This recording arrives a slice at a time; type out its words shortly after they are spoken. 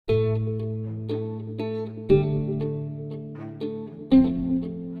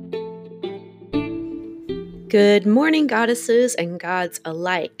Good morning, goddesses and gods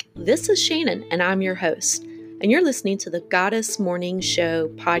alike. This is Shannon, and I'm your host. And you're listening to the Goddess Morning Show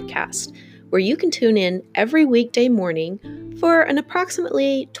podcast, where you can tune in every weekday morning for an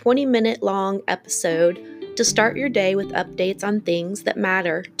approximately 20-minute long episode to start your day with updates on things that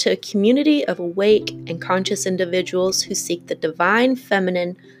matter to a community of awake and conscious individuals who seek the divine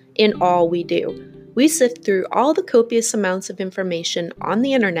feminine in all we do. We sift through all the copious amounts of information on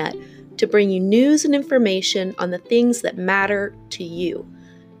the internet to bring you news and information on the things that matter to you.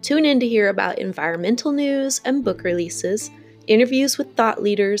 Tune in to hear about environmental news and book releases, interviews with thought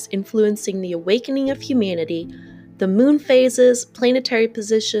leaders influencing the awakening of humanity, the moon phases, planetary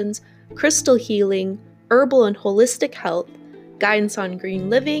positions, crystal healing, herbal and holistic health, guidance on green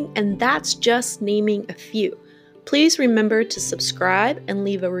living, and that's just naming a few. Please remember to subscribe and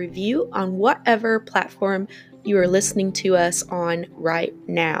leave a review on whatever platform you are listening to us on right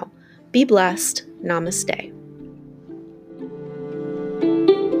now. Be blessed. Namaste.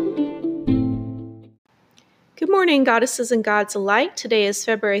 Good morning, goddesses and gods alike. Today is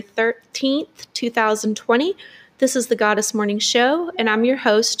February 13th, 2020. This is the Goddess Morning Show, and I'm your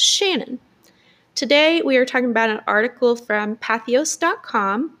host, Shannon. Today, we are talking about an article from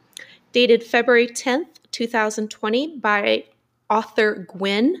Patheos.com, dated February 10th, 2020, by author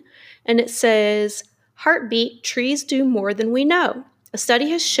Gwen, and it says, Heartbeat, trees do more than we know. A study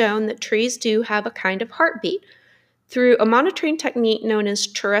has shown that trees do have a kind of heartbeat. Through a monitoring technique known as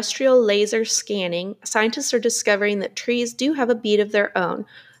terrestrial laser scanning, scientists are discovering that trees do have a beat of their own,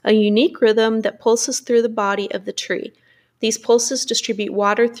 a unique rhythm that pulses through the body of the tree. These pulses distribute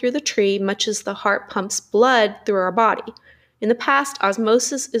water through the tree, much as the heart pumps blood through our body. In the past,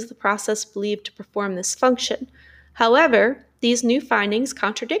 osmosis is the process believed to perform this function. However, these new findings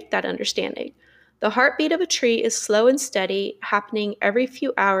contradict that understanding. The heartbeat of a tree is slow and steady, happening every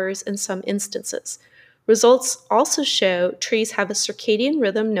few hours in some instances. Results also show trees have a circadian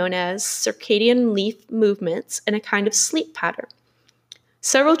rhythm known as circadian leaf movements and a kind of sleep pattern.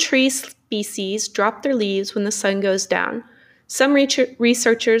 Several tree species drop their leaves when the sun goes down. Some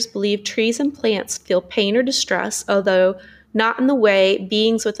researchers believe trees and plants feel pain or distress, although not in the way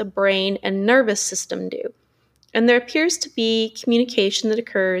beings with a brain and nervous system do. And there appears to be communication that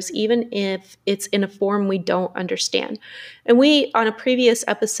occurs even if it's in a form we don't understand. And we, on a previous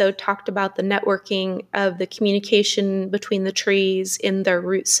episode, talked about the networking of the communication between the trees in their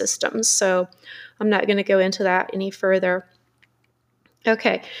root systems. So I'm not going to go into that any further.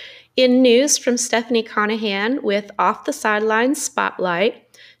 Okay. In news from Stephanie Conahan with Off the Sidelines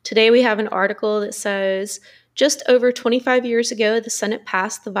Spotlight, today we have an article that says, just over 25 years ago, the Senate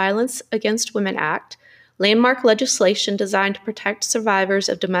passed the Violence Against Women Act, landmark legislation designed to protect survivors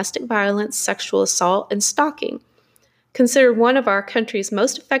of domestic violence, sexual assault, and stalking. Considered one of our country's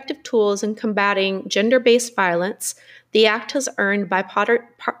most effective tools in combating gender-based violence, the act has earned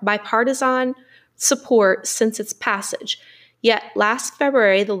bipartisan support since its passage. Yet last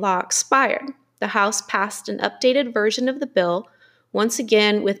February, the law expired. The House passed an updated version of the bill, once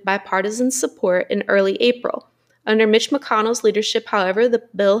again with bipartisan support, in early April. Under Mitch McConnell's leadership, however, the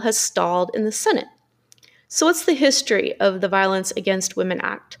bill has stalled in the Senate. So what's the history of the Violence Against Women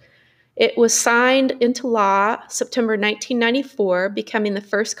Act? It was signed into law September 1994, becoming the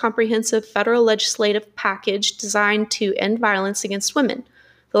first comprehensive federal legislative package designed to end violence against women.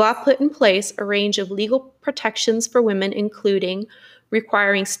 The law put in place a range of legal protections for women, including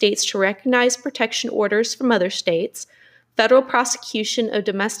requiring states to recognize protection orders from other states, federal prosecution of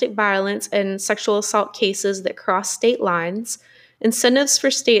domestic violence and sexual assault cases that cross state lines, incentives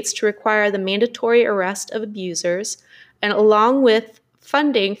for states to require the mandatory arrest of abusers, and along with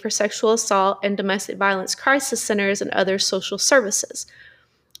funding for sexual assault and domestic violence crisis centers and other social services.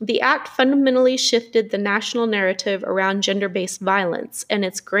 The act fundamentally shifted the national narrative around gender-based violence, and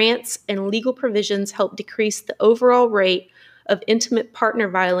its grants and legal provisions helped decrease the overall rate of intimate partner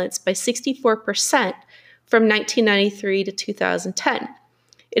violence by 64% from 1993 to 2010.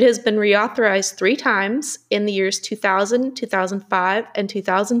 It has been reauthorized 3 times in the years 2000, 2005, and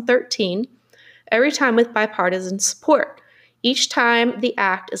 2013, every time with bipartisan support. Each time the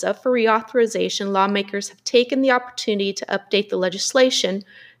act is up for reauthorization, lawmakers have taken the opportunity to update the legislation,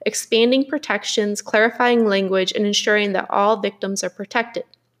 expanding protections, clarifying language, and ensuring that all victims are protected.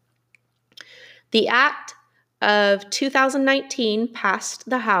 The Act of 2019 passed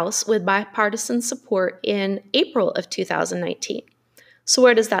the House with bipartisan support in April of 2019. So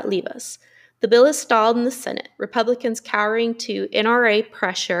where does that leave us? The bill is stalled in the Senate. Republicans, cowering to NRA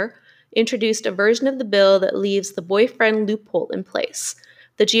pressure, introduced a version of the bill that leaves the boyfriend loophole in place.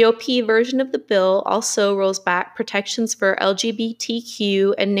 The GOP version of the bill also rolls back protections for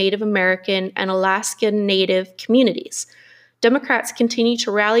LGBTQ and Native American and Alaskan Native communities. Democrats continue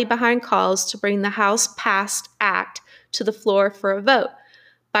to rally behind calls to bring the House-passed act to the floor for a vote.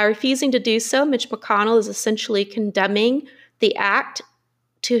 By refusing to do so, Mitch McConnell is essentially condemning the act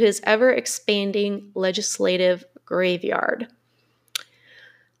to his ever-expanding legislative graveyard.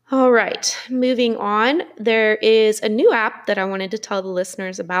 All right, moving on. There is a new app that I wanted to tell the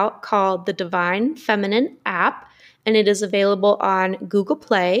listeners about called the Divine Feminine app, and it is available on Google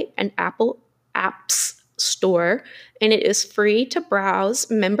Play and Apple Apps Store, and it is free to browse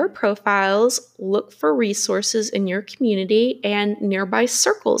member profiles, look for resources in your community, and nearby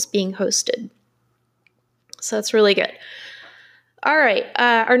circles being hosted. So that's really good. All right,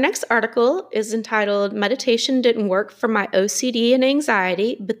 our next article is entitled Meditation Didn't Work for My OCD and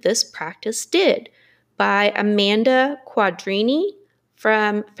Anxiety, but This Practice Did by Amanda Quadrini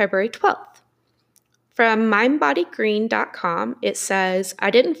from February 12th. From mindbodygreen.com, it says, I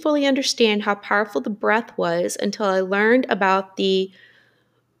didn't fully understand how powerful the breath was until I learned about the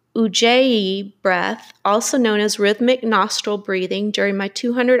Ujjayi breath, also known as rhythmic nostril breathing, during my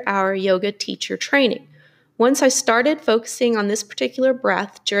 200-hour yoga teacher training. Once I started focusing on this particular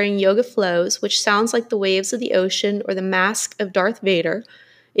breath during yoga flows, which sounds like the waves of the ocean or the mask of Darth Vader,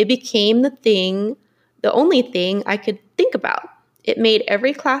 it became the only thing I could think about. It made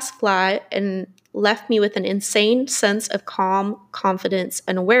every class fly and left me with an insane sense of calm, confidence,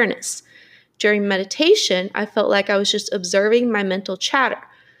 and awareness. During meditation, I felt like I was just observing my mental chatter.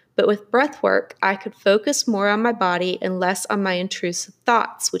 But with breath work, I could focus more on my body and less on my intrusive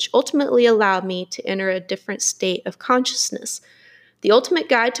thoughts, which ultimately allowed me to enter a different state of consciousness. The ultimate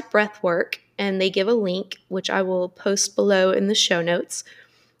guide to breath work, and they give a link, which I will post below in the show notes,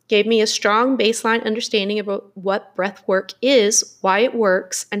 gave me a strong baseline understanding of what breath work is, why it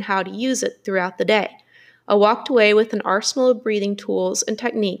works, and how to use it throughout the day. I walked away with an arsenal of breathing tools and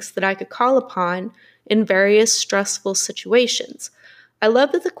techniques that I could call upon in various stressful situations. I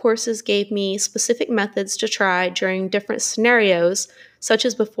love that the courses gave me specific methods to try during different scenarios, such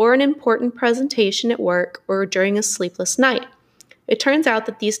as before an important presentation at work or during a sleepless night. It turns out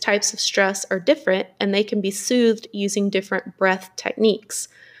that these types of stress are different and they can be soothed using different breath techniques.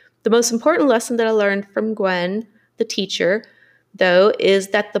 The most important lesson that I learned from Gwen, the teacher, though, is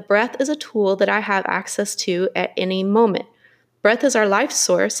that the breath is a tool that I have access to at any moment. Breath is our life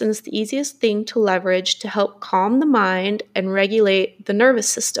source and is the easiest thing to leverage to help calm the mind and regulate the nervous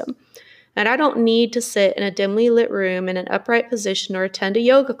system. And I don't need to sit in a dimly lit room in an upright position or attend a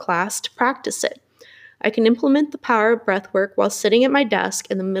yoga class to practice it. I can implement the power of breath work while sitting at my desk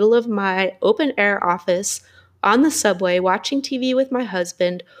in the middle of my open air office, on the subway, watching TV with my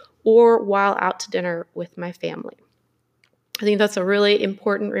husband, or while out to dinner with my family. I think that's a really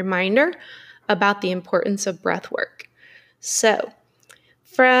important reminder about the importance of breath work. So,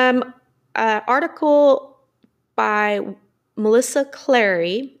 from an article by Melissa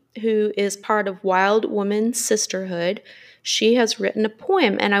Clary, who is part of Wild Woman Sisterhood, she has written a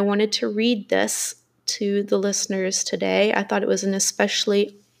poem, and I wanted to read this to the listeners today. I thought it was an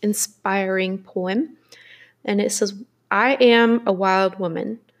especially inspiring poem. And it says, I am a wild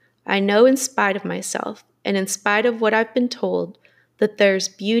woman. I know in spite of myself, and in spite of what I've been told, that there's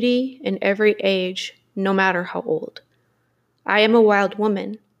beauty in every age, no matter how old. I am a wild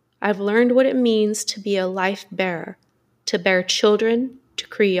woman. I've learned what it means to be a life bearer, to bear children, to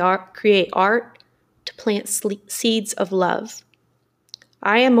create art, to plant seeds of love.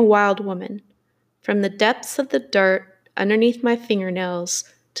 I am a wild woman. From the depths of the dirt underneath my fingernails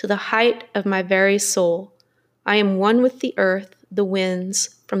to the height of my very soul, I am one with the earth. The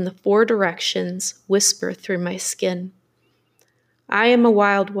winds from the four directions whisper through my skin. I am a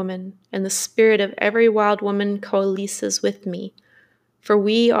wild woman, and the spirit of every wild woman coalesces with me. For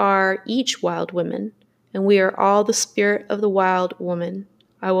we are each wild woman, and we are all the spirit of the wild woman.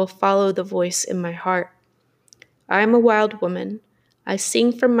 I will follow the voice in my heart. I am a wild woman. I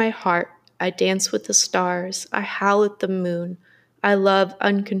sing from my heart. I dance with the stars. I howl at the moon. I love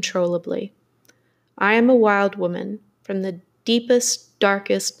uncontrollably. I am a wild woman from the deepest,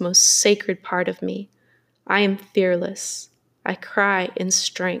 darkest, most sacred part of me. I am fearless. I cry in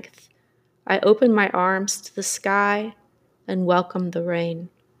strength. I open my arms to the sky and welcome the rain.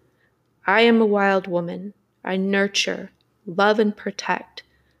 I am a wild woman. I nurture, love, and protect.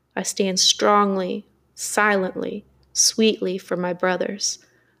 I stand strongly, silently, sweetly for my brothers.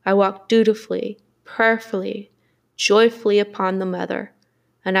 I walk dutifully, prayerfully, joyfully upon the mother,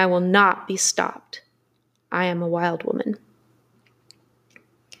 and I will not be stopped. I am a wild woman.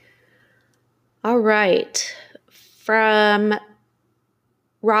 All right. From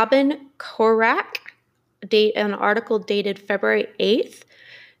Robin Korak, an article dated February 8th.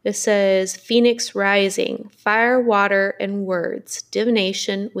 It says, Phoenix Rising, Fire, Water, and Words,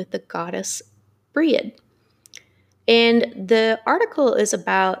 Divination with the Goddess Briid. And the article is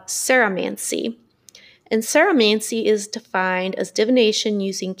about ceromancy. And ceromancy is defined as divination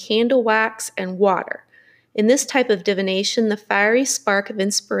using candle wax and water. In this type of divination, the fiery spark of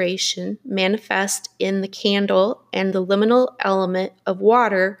inspiration manifests in the candle and the liminal element of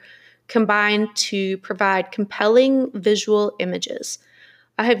water combine to provide compelling visual images.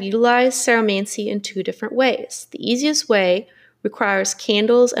 I have utilized ceromancy in 2 different ways. The easiest way requires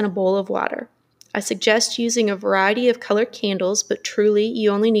candles and a bowl of water. I suggest using a variety of colored candles, but truly you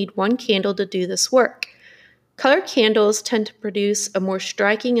only need 1 candle to do this work. Colored candles tend to produce a more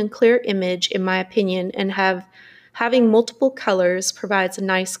striking and clear image, in my opinion, and having multiple colors provides a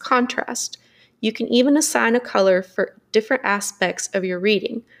nice contrast. You can even assign a color for different aspects of your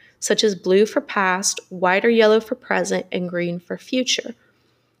reading, such as blue for past, white or yellow for present, and green for future.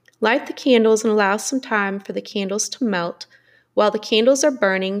 Light the candles and allow some time for the candles to melt. While the candles are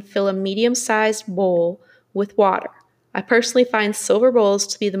burning, fill a medium-sized bowl with water. I personally find silver bowls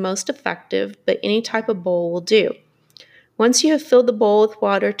to be the most effective, but any type of bowl will do. Once you have filled the bowl with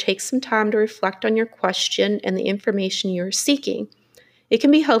water, take some time to reflect on your question and the information you are seeking. It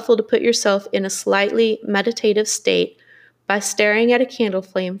can be helpful to put yourself in a slightly meditative state by staring at a candle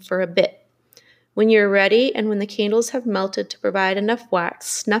flame for a bit. When you're ready and when the candles have melted to provide enough wax,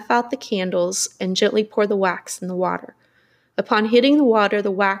 snuff out the candles and gently pour the wax in the water. Upon hitting the water, the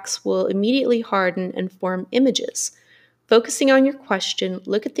wax will immediately harden and form images. Focusing on your question,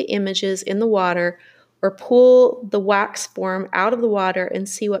 look at the images in the water or pull the wax form out of the water and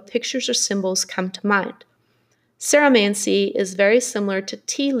see what pictures or symbols come to mind. Ceromancy is very similar to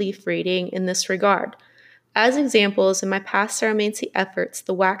tea leaf reading in this regard. As examples, in my past ceromancy efforts,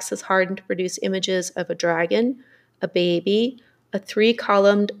 the wax has hardened to produce images of a dragon, a baby, a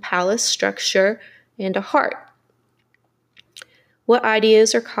 3-columned palace structure, and a heart. What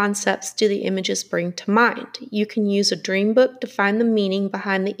ideas or concepts do the images bring to mind? You can use a dream book to find the meaning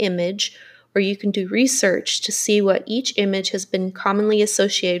behind the image, or you can do research to see what each image has been commonly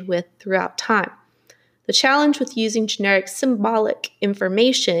associated with throughout time. The challenge with using generic symbolic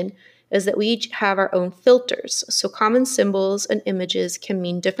information is that we each have our own filters, so common symbols and images can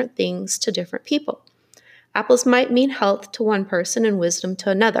mean different things to different people. Apples might mean health to one person and wisdom to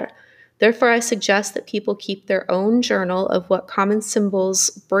another. Therefore, I suggest that people keep their own journal of what common symbols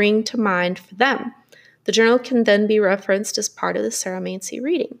bring to mind for them. The journal can then be referenced as part of the ceromancy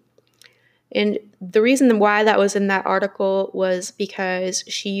reading. And the reason why that was in that article was because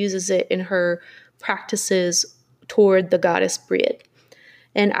she uses it in her practices toward the goddess Briid.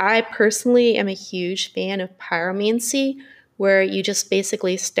 And I personally am a huge fan of pyromancy, where you just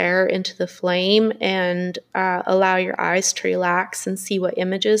basically stare into the flame and allow your eyes to relax and see what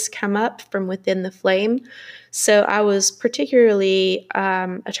images come up from within the flame. So I was particularly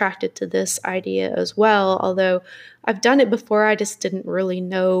attracted to this idea as well, although I've done it before, I just didn't really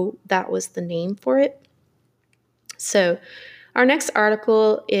know that was the name for it. So our next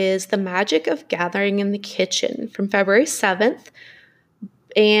article is The Magic of Gathering in the Kitchen from February 7th.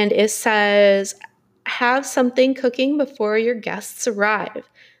 And it says, have something cooking before your guests arrive.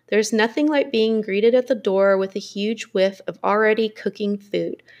 There's nothing like being greeted at the door with a huge whiff of already cooking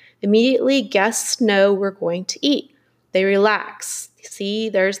food. Immediately, guests know we're going to eat. They relax. See,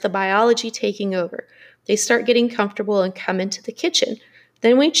 there's the biology taking over. They start getting comfortable and come into the kitchen.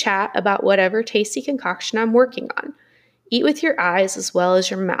 Then we chat about whatever tasty concoction I'm working on. Eat with your eyes as well as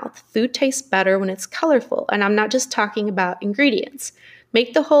your mouth. Food tastes better when it's colorful, and I'm not just talking about ingredients.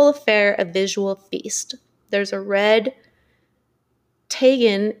 Make the whole affair a visual feast. There's a red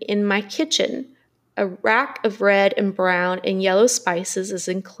tagan in my kitchen. A rack of red and brown and yellow spices is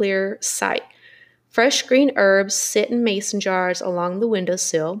in clear sight. Fresh green herbs sit in mason jars along the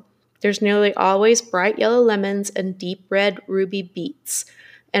windowsill. There's nearly always bright yellow lemons and deep red ruby beets,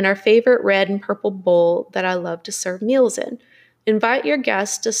 and our favorite red and purple bowl that I love to serve meals in. Invite your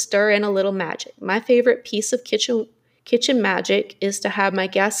guests to stir in a little magic. My favorite piece of kitchen magic is to have my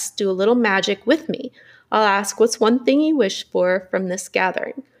guests do a little magic with me. I'll ask, what's one thing you wish for from this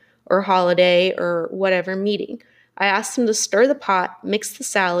gathering or holiday or whatever meeting? I ask them to stir the pot, mix the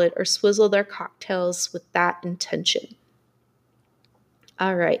salad, or swizzle their cocktails with that intention.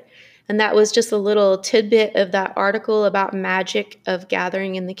 All right. And that was just a little tidbit of that article about magic of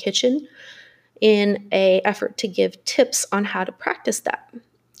gathering in the kitchen in an effort to give tips on how to practice that.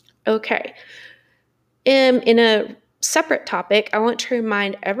 Okay. In a separate topic, I want to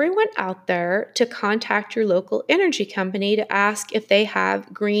remind everyone out there to contact your local energy company to ask if they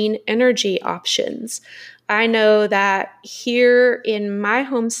have green energy options. I know that here in my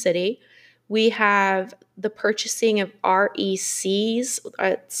home city, we have the purchasing of RECs,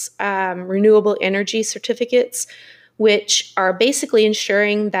 it's renewable energy certificates, which are basically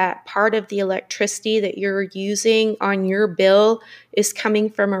ensuring that part of the electricity that you're using on your bill is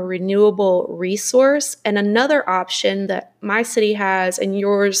coming from a renewable resource. And another option that my city has, and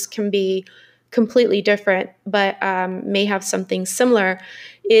yours can be completely different, but may have something similar,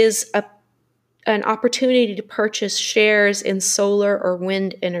 is an opportunity to purchase shares in solar or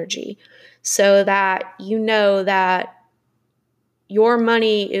wind energy so that you know that your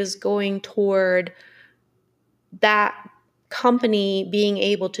money is going toward that company being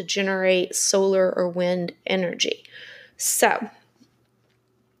able to generate solar or wind energy. So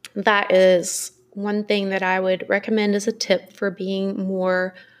that is one thing that I would recommend as a tip for being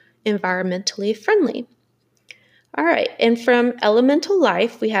more environmentally friendly. All right, and from Elemental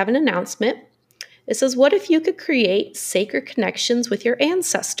Life, we have an announcement. It says, what if you could create sacred connections with your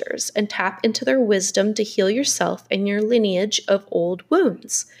ancestors and tap into their wisdom to heal yourself and your lineage of old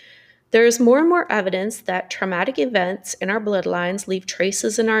wounds? There is more and more evidence that traumatic events in our bloodlines leave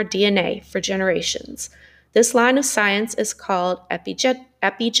traces in our DNA for generations. This line of science is called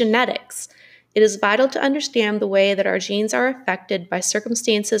epigenetics. It is vital to understand the way that our genes are affected by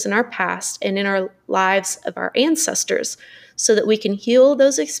circumstances in our past and in our lives of our ancestors, so that we can heal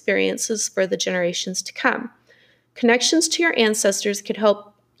those experiences for the generations to come. Connections to your ancestors could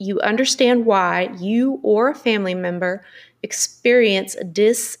help you understand why you or a family member experience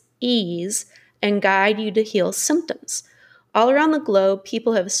dis-ease and guide you to heal symptoms. All around the globe,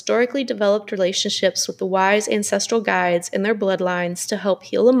 people have historically developed relationships with the wise ancestral guides in their bloodlines to help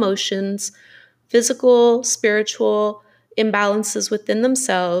heal emotions, physical, spiritual imbalances within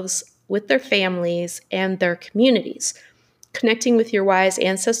themselves, with their families, and their communities. Connecting with your wise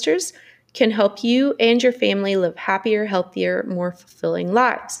ancestors can help you and your family live happier, healthier, more fulfilling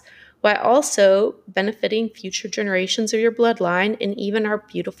lives, while also benefiting future generations of your bloodline and even our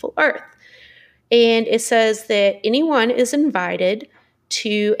beautiful earth. And it says that anyone is invited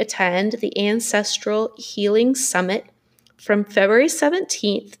to attend the Ancestral Healing Summit from February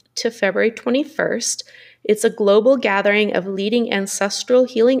 17th to February 21st. It's a global gathering of leading ancestral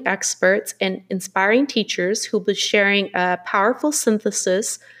healing experts and inspiring teachers who will be sharing a powerful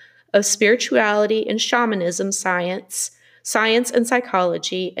synthesis of spirituality and shamanism, science and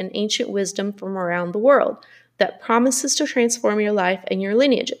psychology, and ancient wisdom from around the world that promises to transform your life and your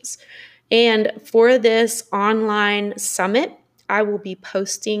lineages. And for this online summit, I will be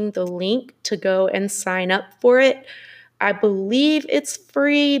posting the link to go and sign up for it. I believe it's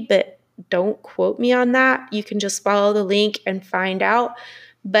free, but don't quote me on that. You can just follow the link and find out.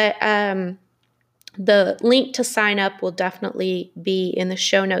 But the link to sign up will definitely be in the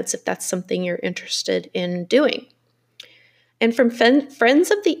show notes if that's something you're interested in doing. And from Friends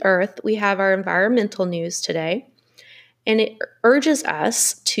of the Earth, we have our environmental news today. And it urges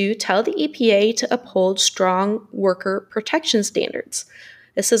us to tell the EPA to uphold strong worker protection standards.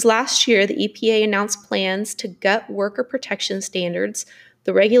 It says last year, the EPA announced plans to gut worker protection standards,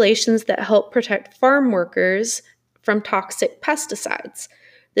 the regulations that help protect farm workers from toxic pesticides.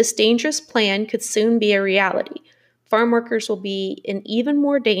 This dangerous plan could soon be a reality. Farm workers will be in even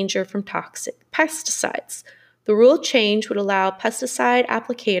more danger from toxic pesticides. The rule change would allow pesticide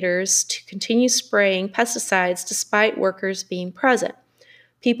applicators to continue spraying pesticides despite workers being present.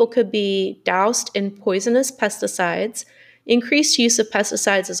 People could be doused in poisonous pesticides. Increased use of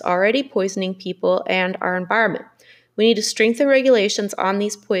pesticides is already poisoning people and our environment. We need to strengthen regulations on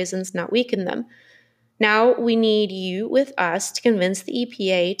these poisons, not weaken them. Now we need you with us to convince the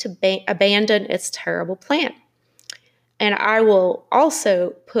EPA to abandon its terrible plan. And I will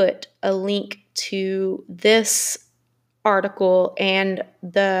also put a link to this article and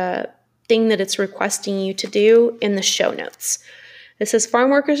the thing that it's requesting you to do in the show notes. It says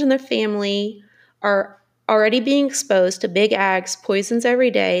farm workers and their family are already being exposed to big ag's poisons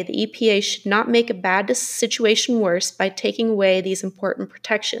every day. The EPA should not make a bad situation worse by taking away these important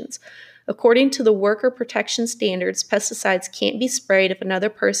protections. According to the worker protection standards, pesticides can't be sprayed if another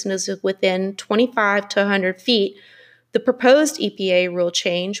person is within 25 to 100 feet. The proposed EPA rule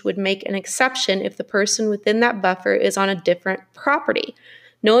change would make an exception if the person within that buffer is on a different property.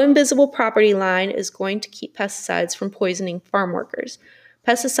 No invisible property line is going to keep pesticides from poisoning farm workers.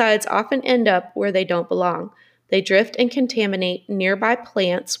 Pesticides often end up where they don't belong. They drift and contaminate nearby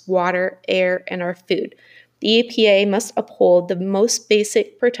plants, water, air, and our food. The EPA must uphold the most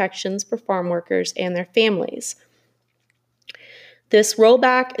basic protections for farm workers and their families. This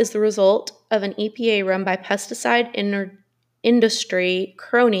rollback is the result of an EPA run by pesticide industry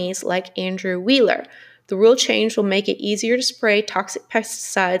cronies like Andrew Wheeler. The rule change will make it easier to spray toxic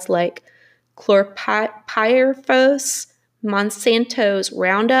pesticides like chlorpyrifos, Monsanto's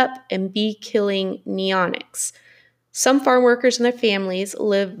Roundup, and bee-killing neonics. Some farm workers and their families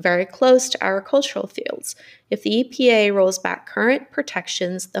live very close to agricultural fields. If the EPA rolls back current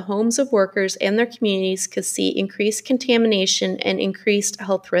protections, the homes of workers and their communities could see increased contamination and increased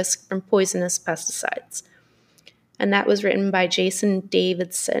health risk from poisonous pesticides. And that was written by Jason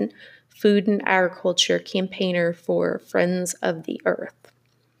Davidson, food and agriculture campaigner for Friends of the Earth.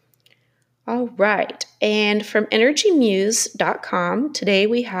 All right, and from EnergyMuse.com, today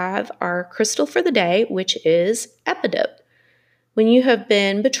we have our crystal for the day, which is Epidote. When you have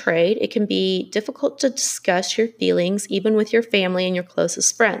been betrayed, it can be difficult to discuss your feelings even with your family and your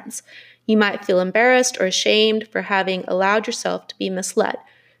closest friends. You might feel embarrassed or ashamed for having allowed yourself to be misled.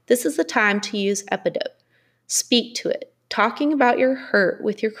 This is the time to use Epidote. Speak to it. Talking about your hurt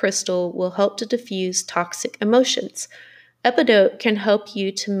with your crystal will help to diffuse toxic emotions. Epidote can help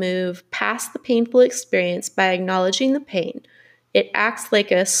you to move past the painful experience by acknowledging the pain. It acts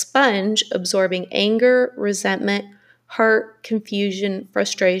like a sponge, absorbing anger, resentment, hurt, confusion,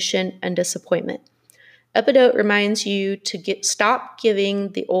 frustration, and disappointment. Epidote reminds you to stop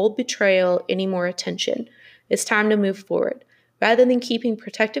giving the old betrayal any more attention. It's time to move forward. Rather than keeping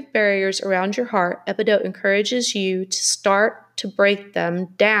protective barriers around your heart, Epidote encourages you to start to break them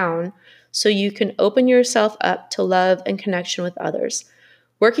down so you can open yourself up to love and connection with others.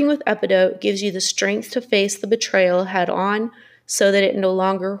 Working with Epidote gives you the strength to face the betrayal head on so that it no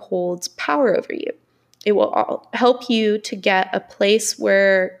longer holds power over you. It will help you to get a place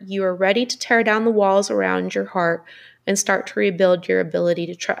where you are ready to tear down the walls around your heart and start to rebuild your ability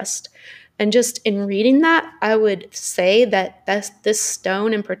to trust. And just in reading that, I would say that this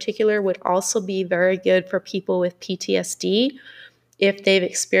stone in particular would also be very good for people with PTSD if they've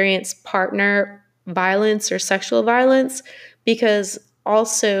experienced partner violence or sexual violence, because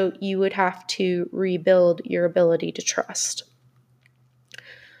also you would have to rebuild your ability to trust.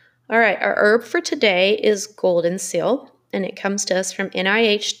 All right, our herb for today is golden seal, and it comes to us from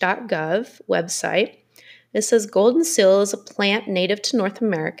NIH.gov website. It says golden seal is a plant native to North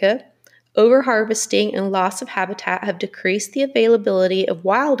America. Overharvesting and loss of habitat have decreased the availability of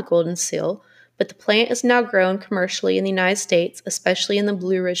wild golden seal, but the plant is now grown commercially in the United States, especially in the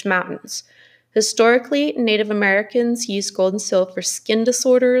Blue Ridge Mountains. Historically, Native Americans used golden seal for skin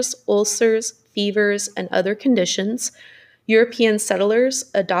disorders, ulcers, fevers, and other conditions. European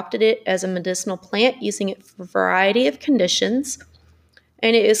settlers adopted it as a medicinal plant, using it for a variety of conditions,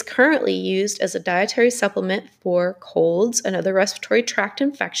 and it is currently used as a dietary supplement for colds and other respiratory tract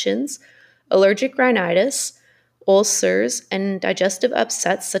infections, allergic rhinitis, ulcers, and digestive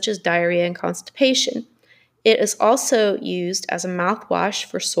upsets such as diarrhea and constipation. It is also used as a mouthwash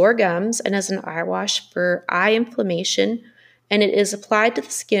for sore gums and as an eye wash for eye inflammation, and it is applied to the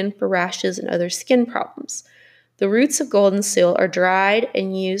skin for rashes and other skin problems. The roots of golden seal are dried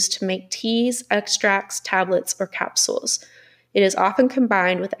and used to make teas, extracts, tablets, or capsules. It is often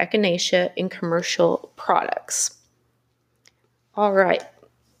combined with echinacea in commercial products. All right.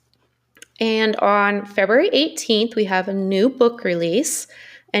 And on February 18th, we have a new book release,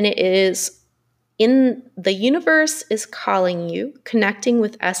 and it is In the Universe is Calling You, Connecting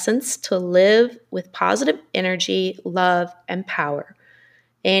with Essence to Live with Positive Energy, Love, and Power.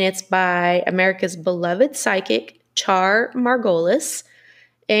 And it's by America's beloved psychic, Char Margolis,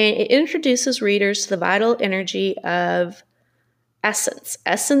 and it introduces readers to the vital energy of essence.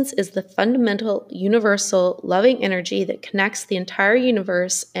 Essence is the fundamental, universal, loving energy that connects the entire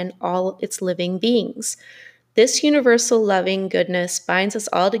universe and all its living beings. This universal loving goodness binds us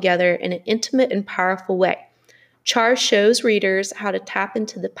all together in an intimate and powerful way. Char shows readers how to tap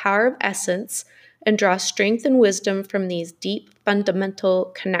into the power of essence and draw strength and wisdom from these deep,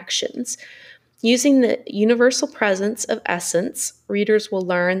 fundamental connections. Using the universal presence of essence, readers will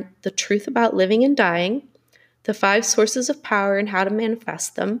learn the truth about living and dying, the 5 sources of power and how to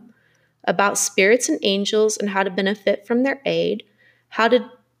manifest them, about spirits and angels and how to benefit from their aid, how to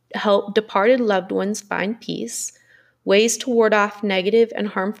help departed loved ones find peace, ways to ward off negative and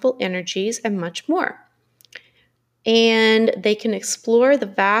harmful energies, and much more. And they can explore the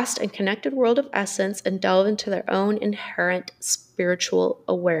vast and connected world of essence and delve into their own inherent spiritual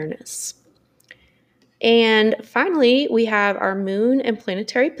awareness. And finally, we have our moon and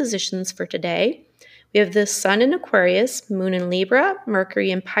planetary positions for today. We have the Sun in Aquarius, Moon in Libra, Mercury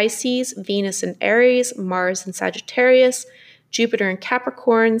in Pisces, Venus in Aries, Mars in Sagittarius, Jupiter in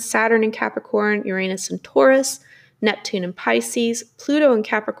Capricorn, Saturn in Capricorn, Uranus in Taurus, Neptune in Pisces, Pluto in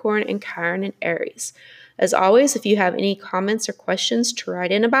Capricorn, and Chiron in Aries. As always, if you have any comments or questions to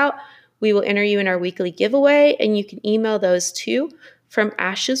write in about, we will enter you in our weekly giveaway, and you can email those to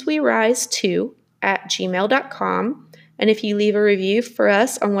fromasheswerise2@gmail.com. And if you leave a review for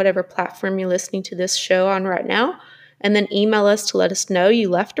us on whatever platform you're listening to this show on right now, and then email us to let us know you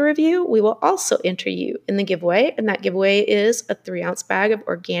left a review, we will also enter you in the giveaway. And that giveaway is a 3-ounce bag of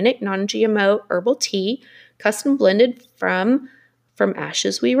organic, non-GMO herbal tea, custom blended from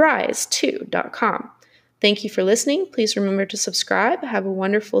AshesWeRise2.com. Thank you for listening. Please remember to subscribe. Have a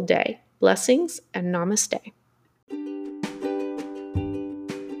wonderful day. Blessings and namaste.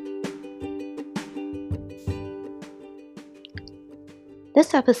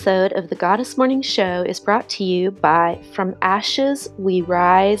 This episode of the Goddess Morning Show is brought to you by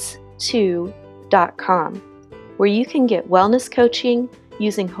FromAshesWeRise2.com, where you can get wellness coaching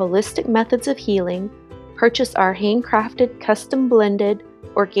using holistic methods of healing, purchase our handcrafted, custom blended,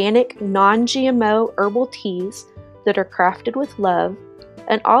 organic, non-GMO herbal teas that are crafted with love,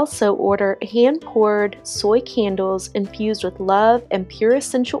 and also order hand-poured soy candles infused with love and pure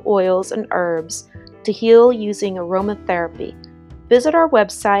essential oils and herbs to heal using aromatherapy. Visit our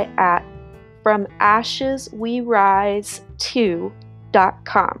website at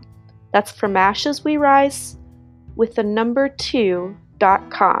FromAshesWeRise2.com. That's FromAshesWeRise with the number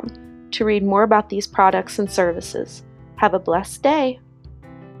 2.com to read more about these products and services. Have a blessed day.